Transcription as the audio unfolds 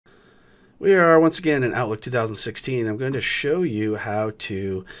We are once again in Outlook 2016. I'm going to show you how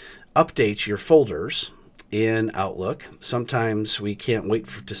to update your folders in Outlook. Sometimes we can't wait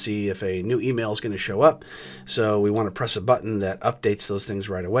to see if a new email is going to show up, so we want to press a button that updates those things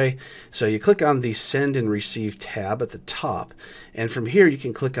right away. So you click on the Send and Receive tab at the top, and from here you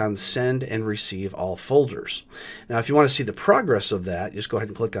can click on Send and Receive All Folders. Now if you want to see the progress of that, just go ahead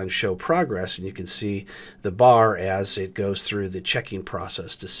and click on Show Progress, and you can see the bar as it goes through the checking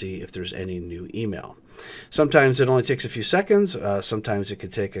process to see if there's any new email. Sometimes it only takes a few seconds, sometimes it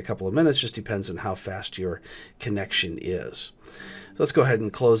could take a couple of minutes, just depends on how fast your connection is. So let's go ahead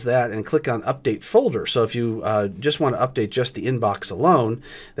and close that and click on Update Folder. So if you just want to update just the inbox alone,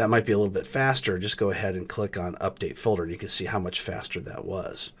 that might be a little bit faster. Just go ahead and click on Update Folder, and you can see how much faster that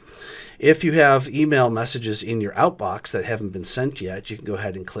was. If you have email messages in your outbox that haven't been sent yet, you can go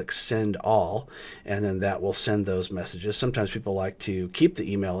ahead and click Send All, and then that will send those messages. Sometimes people like to keep the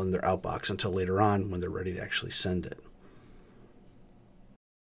email in their outbox until later on when they're ready to actually send it.